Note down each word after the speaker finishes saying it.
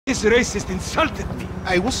This racist insulted me.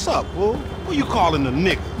 Hey, what's up, fool? Who you calling a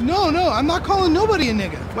nigga? No, I'm not calling nobody a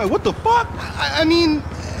nigga. Wait, what the fuck? I mean,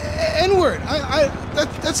 N-word.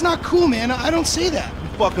 That's not cool, man. I don't say that. You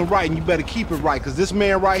fucking right, and you better keep it right, because this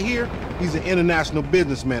man right here, he's an international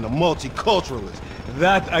businessman, a multiculturalist.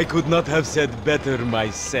 That I could not have said better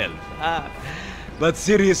myself. But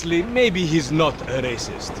seriously, maybe he's not a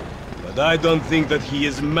racist. But I don't think that he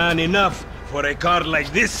is man enough for a car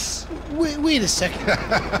like this. Wait a second.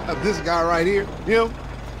 This guy right here, him,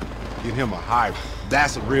 get him a hybrid.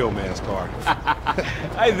 That's a real man's car.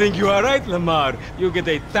 I think you are right, Lamar. You get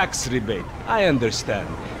a tax rebate. I understand.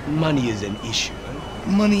 Money is an issue.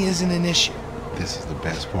 Money isn't an issue. This is the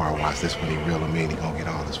best part. Watch this when he real him in. He gonna get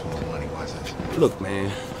all this full money. Watch this. Look,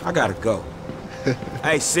 man, I gotta go.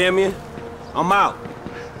 Hey, Simeon, I'm out.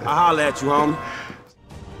 I'll holler at you, homie.